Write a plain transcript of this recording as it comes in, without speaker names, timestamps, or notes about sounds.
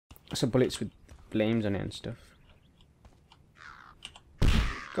some bullets with flames on it and stuff.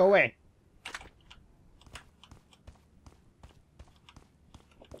 Go away.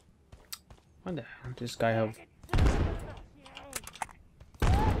 What the hell does this guy have?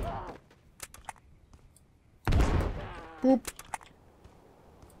 Boop.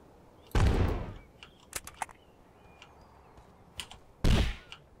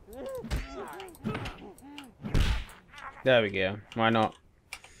 There we go. Why not?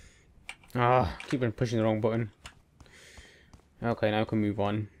 Ah, keep on pushing the wrong button. Okay, now we can move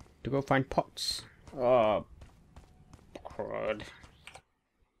on to go find pots. Oh, crud.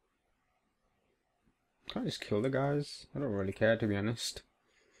 Can I just kill the guys? I don't really care, to be honest.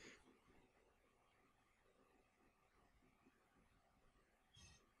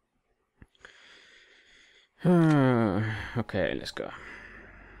 Okay, let's go.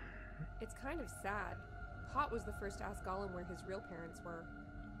 It's kind of sad. Pot was the first to ask Golem where his real parents were.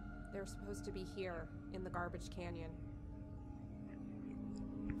 They were supposed to be here, in the garbage canyon.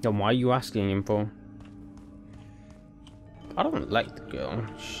 Then why are you asking him for? I don't like the girl.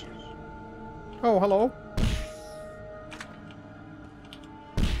 Oh, hello.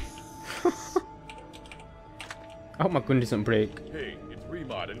 I hope my gun doesn't break. Hey, it's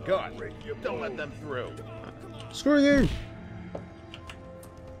Remod and Ghat. Don't let them through. Screw you!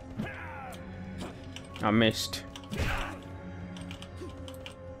 I missed.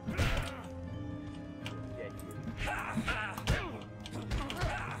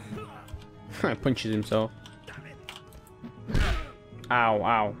 He punches himself. Ow,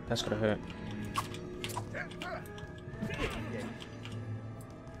 ow, that's gonna hurt.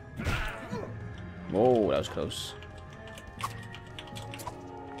 Whoa, that was close.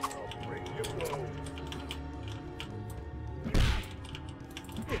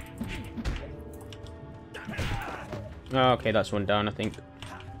 Okay, that's one down, I think.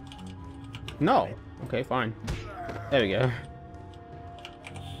 No. Okay, fine. There we go.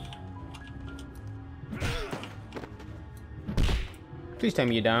 Please tell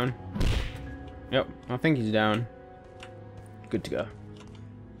me you're down. Yep, I think he's down. Good to go.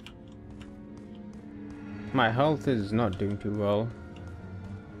 My health is not doing too well.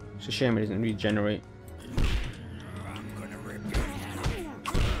 It's a shame it doesn't regenerate.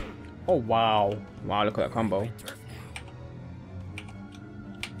 Oh wow. Wow, look at that combo.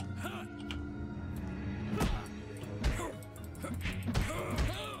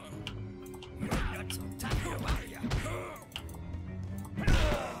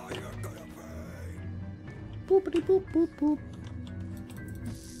 Boopity boop boop boop.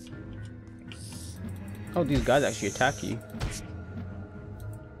 Oh, these guys actually attack you.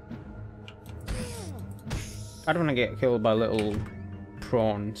 I don't want to get killed by little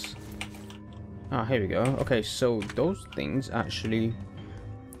prawns. Ah, here we go. Okay, so those things actually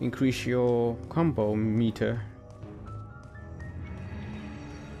increase your combo meter.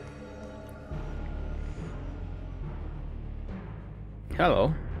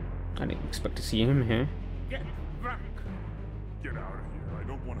 Hello. I didn't expect to see him here. Get back! Get out of here. I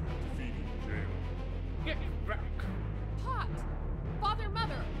don't want to be defeated in jail. Get back! Pot!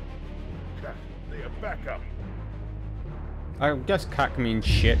 FatherMother! Ghat, they have backup. I guess cack means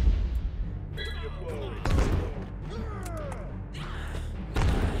shit.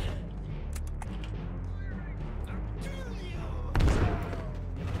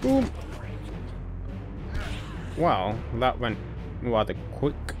 Boom. Wow, that went rather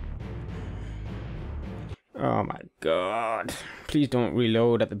quick. Oh my god. Please don't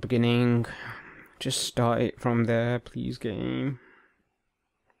reload at the beginning. Just start it from there, please, game.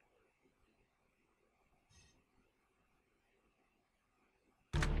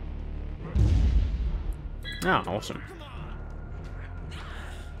 Ah, awesome.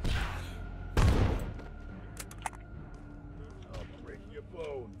 I'll break your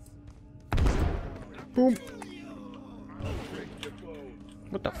bones. Boom. I'll break your bones.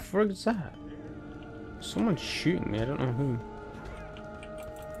 What the frick is that? Someone's shooting me, I don't know who.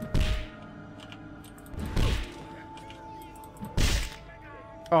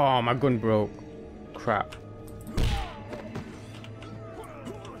 Oh, my gun broke. Crap.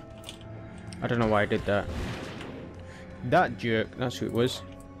 I don't know why I did that. That jerk, that's who it was.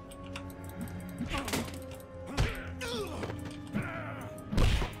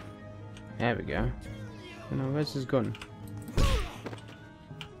 There we go. Now, where's his gun?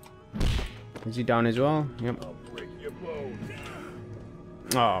 Is he down as well? Yep. I'll break your bones.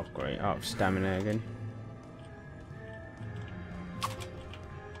 Oh, great. Out of stamina again.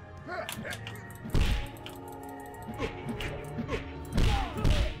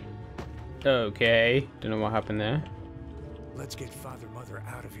 Okay. Don't know what happened there. Let's get FatherMother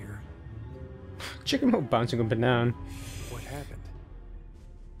out of here. Check him out bouncing up and down. What happened?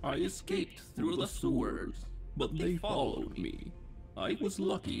 I escaped through the sewers, but they followed me. I was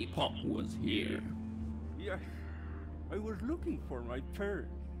lucky Pop was here. Yes, I was looking for my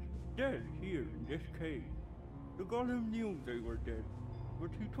parents, dead here in this cave. The Golem knew they were dead, but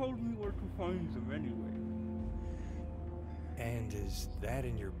he told me where to find them anyway. And is that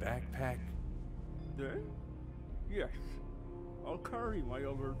in your backpack? Then? Yes. I'll carry my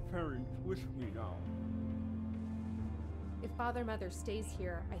other parents with me now. If FatherMother stays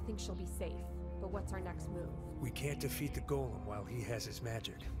here, I think she'll be safe. But what's our next move? We can't defeat the Golem while he has his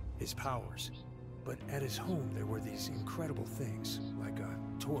magic, his powers. But at his home there were these incredible things, like a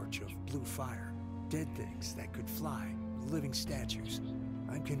torch of blue fire, dead things that could fly, living statues.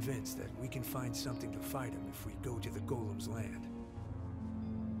 I'm convinced that we can find something to fight him if we go to the Golem's land.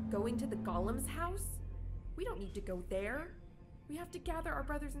 Going to the Golem's house? We don't need to go there. We have to gather our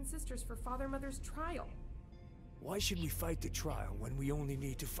brothers and sisters for FatherMother's trial. Why should we fight the trial when we only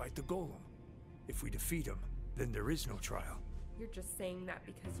need to fight the Golem? If we defeat him, then there is no trial. You're just saying that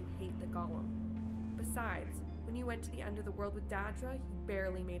because you hate the Golem. Besides, when you went to the end of the world with Dadra, you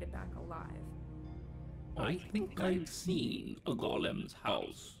barely made it back alive. I think I've seen a Golem's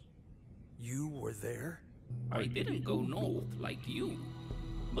house. You were there? I didn't go north like you,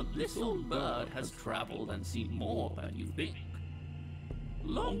 but this old bird has traveled and seen more than you think.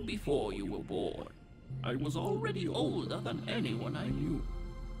 Long before you were born, I was already older than anyone I knew.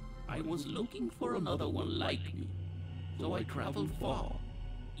 I was looking for another one like me, so I traveled far,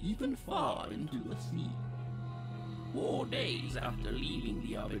 even far into the sea. 4 days after leaving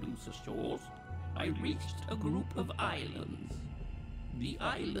the Avedusa shores, I reached a group of islands. The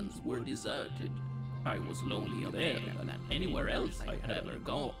islands were deserted. I was lonelier there than anywhere else I had ever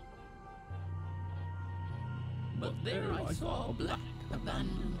gone. But there I saw a black,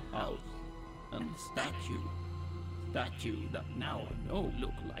 abandoned house, and a statue that now I know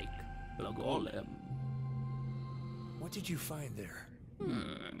looked like the Golem. What did you find there?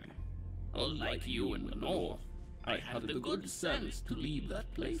 Unlike you in the north, I had the good sense to leave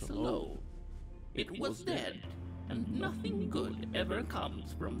that place alone. It was dead, and nothing good ever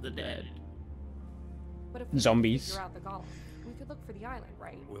comes from the dead. But if we Zombies. figure out the Golem, we could look for the island,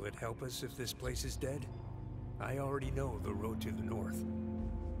 right? Will it help us if this place is dead? I already know the road to the north.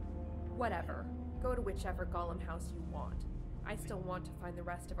 Whatever. Go to whichever Golem house you want. I still want to find the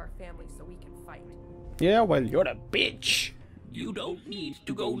rest of our family so we can fight. Yeah, well, you're a bitch. You don't need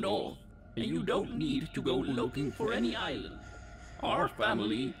to go north, and you don't need to go looking for any island. Our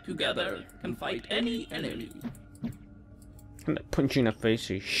family, together, can fight any enemy. I'm gonna punch you in the face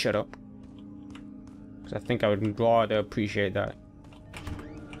so you shut up. Because I think I would rather appreciate that.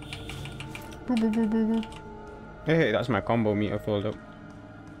 Boop, boop, boop, boop, boop. Hey, that's my combo meter filled up.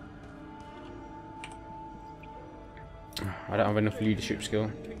 I don't have enough leadership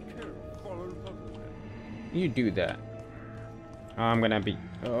skill. Take care of FatherMother. You do that. I'm gonna be...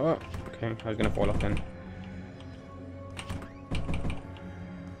 Oh, okay. I was gonna fall off then.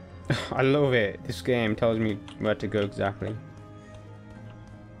 I love it. This game tells me where to go exactly.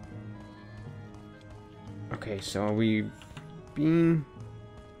 Okay, so we've been...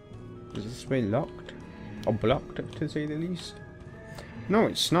 Is this way locked? Or blocked, to say the least? No,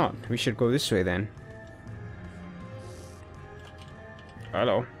 it's not. We should go this way then.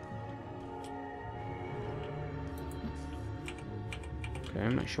 Hello. Okay,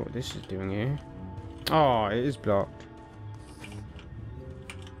 I'm not sure what this is doing here. Oh, it is blocked.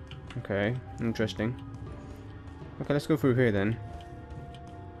 Okay, interesting. Okay, let's go through here then.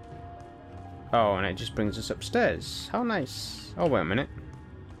 Oh, and it just brings us upstairs. How nice. Oh, wait a minute.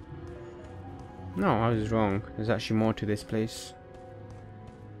 No, I was wrong. There's actually more to this place.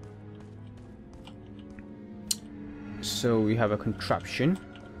 So we have a contraption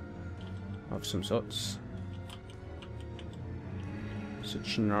of some sorts.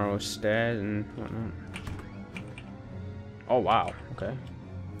 Such narrow stairs and whatnot. Oh wow, okay.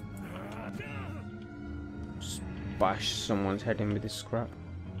 Bash someone's head in with this scrap.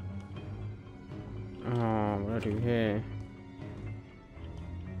 Oh, what do I do here?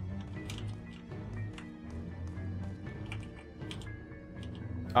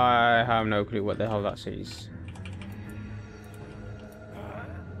 I have no clue what the hell that says.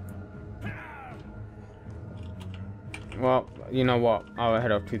 Well, you know what? I'll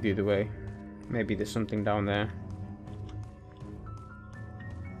head up to the other way. Maybe there's something down there.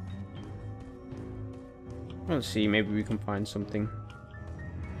 Let's see, maybe we can find something.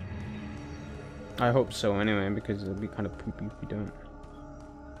 I hope so anyway, because it'll be kind of poopy if we don't.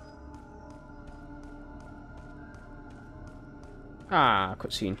 Ah,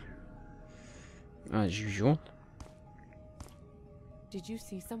 cutscene. As usual. Did you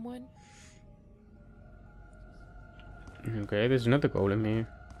see someone? Okay, there's another golem here.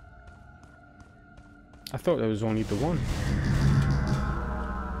 I thought there was only the one.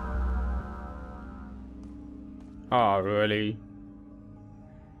 Ah, really?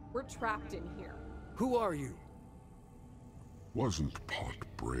 We're trapped in here. Who are you? Wasn't Pot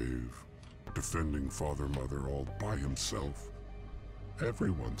brave, defending FatherMother all by himself?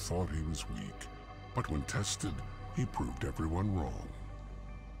 Everyone thought he was weak, but when tested, he proved everyone wrong.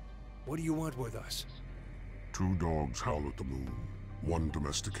 What do you want with us? 2 dogs howl at the moon, one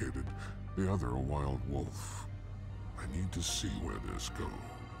domesticated, the other a wild wolf. I need to see where this goes.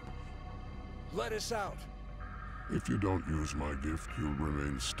 Let us out! If you don't use my gift, you'll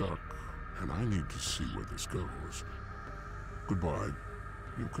remain stuck, and I need to see where this goes. Goodbye.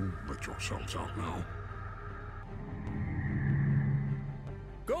 You can let yourselves out now.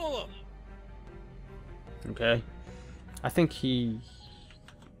 Golem! Okay. I think he...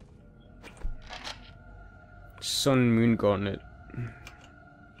 Sun Moon Gauntlet.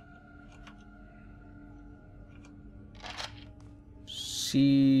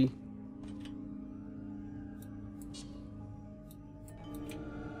 See...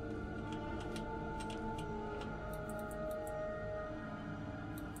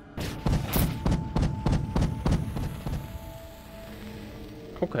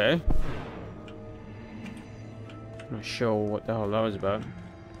 Okay. Not sure what the hell that was about.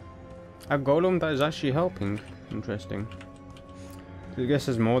 A golem that is actually helping. Interesting. I guess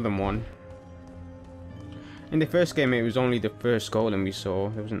there's more than one. In the first game it was only the first golem we saw.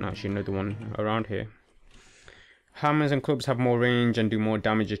 There wasn't actually another one around here. Hammers and clubs have more range and do more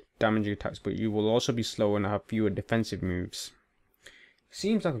damaging attacks, but you will also be slower and have fewer defensive moves.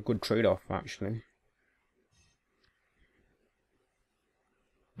 Seems like a good trade-off actually.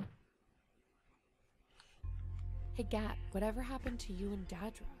 Hey Ghat, whatever happened to you and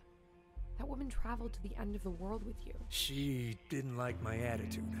Dadra? That woman traveled to the end of the world with you. She didn't like my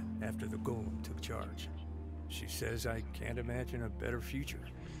attitude after the Golem took charge. She says I can't imagine a better future.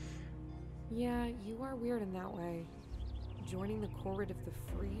 Yeah, you are weird in that way. Joining the Corrid of the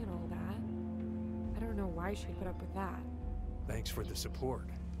Free and all that. I don't know why she put up with that. Thanks for the support.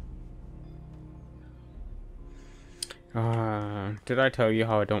 Did I tell you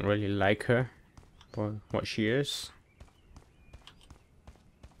how I don't really like her for what she is?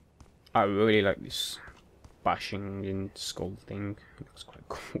 I really like this bashing and skull thing. It looks quite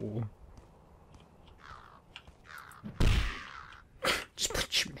cool. Just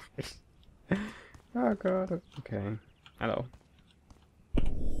punch me. Oh god. Okay. Hello.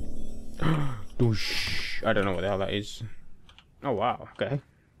 Doosh. I don't know what the hell that is. Oh wow. Okay.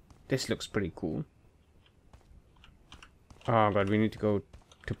 This looks pretty cool. Oh god, we need to go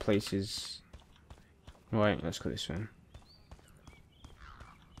to places. Right, let's go this way.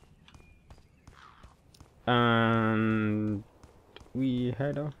 And we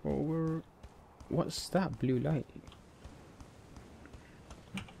head off over. What's that blue light?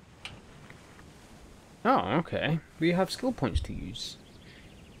 Oh, okay. We have skill points to use.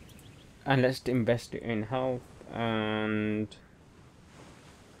 And let's invest it in health and...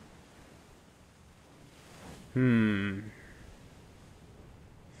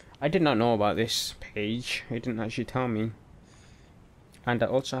 I did not know about this page. It didn't actually tell me. And I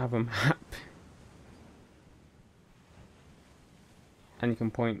also have a map. And you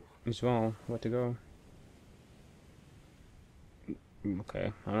can point as well where to go.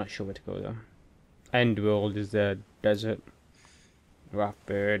 Okay, I'm not sure where to go though. End world is the desert.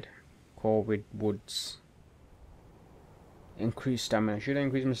 Rathbird. Corwood Woods. Increase stamina. Should I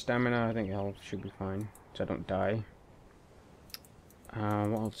increase my stamina? I think health should be fine, so I don't die.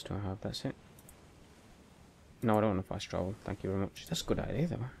 What else do I have? That's it. No, I don't want to fast travel. Thank you very much. That's a good idea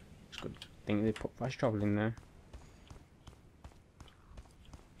though. It's a good thing they put fast travel in there.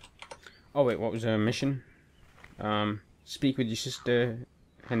 Oh wait, what was her mission? Speak with your sister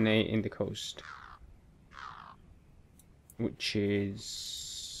Hene in the coast. Which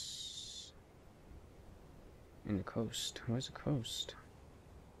is... in the coast. Where's the coast?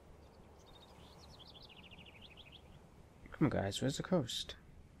 Come on guys, where's the coast?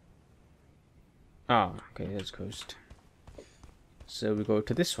 Ah, okay, there's the coast. So we go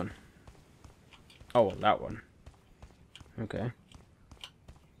to this one. Oh, well, that one. Okay.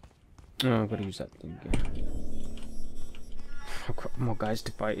 Oh, I've got to use that thing again. I've got more guys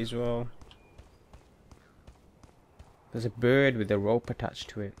to fight as well. There's a bird with a rope attached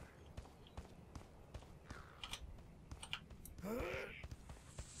to it.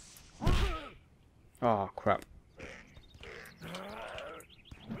 Oh crap.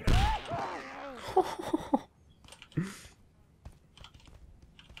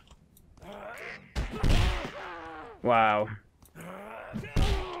 Wow.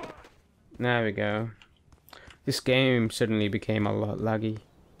 There we go. This game suddenly became a lot laggy.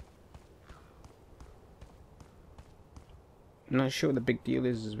 I'm not sure what the big deal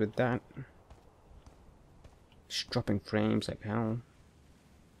is with that. It's dropping frames like hell.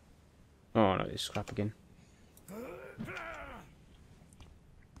 Oh no, it's crap again.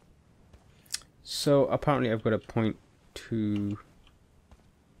 So apparently I've got to point to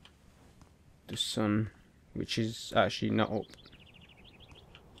the sun, which is actually not up.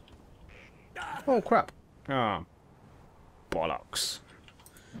 Oh crap! Ah, bollocks!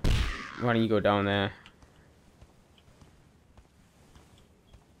 Why don't you go down there?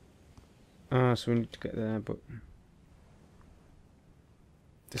 Ah, so we need to get there, but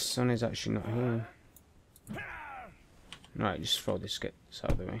the sun is actually not here. Right, just throw this, get this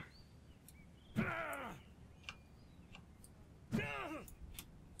out of the way.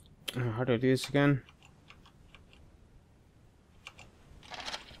 Oh, how do I do this again?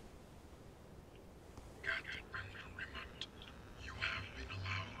 Ghat and Remnant, you have been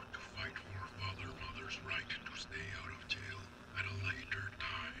allowed to fight for FatherMother's right to stay out of jail at a later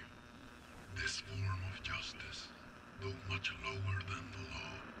time. This form of justice, though much lower than the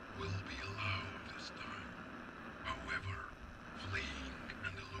law, will be allowed this time. However, fleeing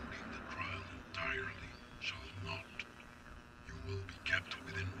and eluding the trial entirely shall not. You will be kept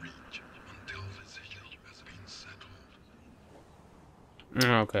within reach until decision has been settled.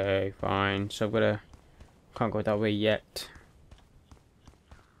 Okay, fine. So I've gotta... Can't go that way yet.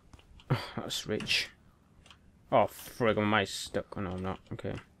 That's rich. Oh, frig, am I stuck? Oh, no, I'm not.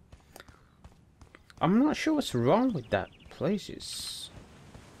 Okay. I'm not sure what's wrong with that place. It's...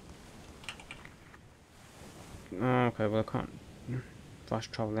 Oh, okay, well, I can't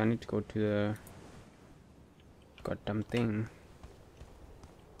fast travel. I need to go to the goddamn thing.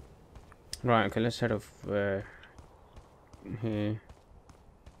 Right, okay, let's head off here.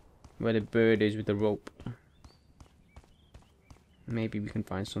 Where the bird is with the rope. Maybe we can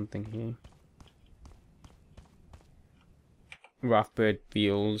find something here. Wrathbird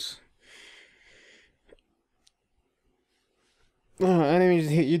Fields. Oh, enemies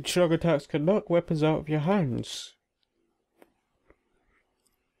that hit you shock attacks can knock weapons out of your hands.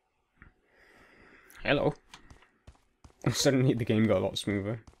 Hello. Suddenly the game got a lot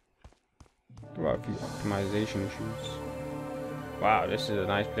smoother. Right, a few optimization issues. Wow, this is a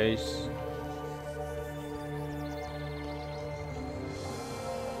nice place.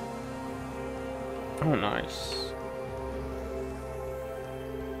 Oh, nice.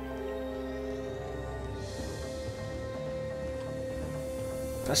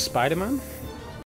 That's Spider-Man?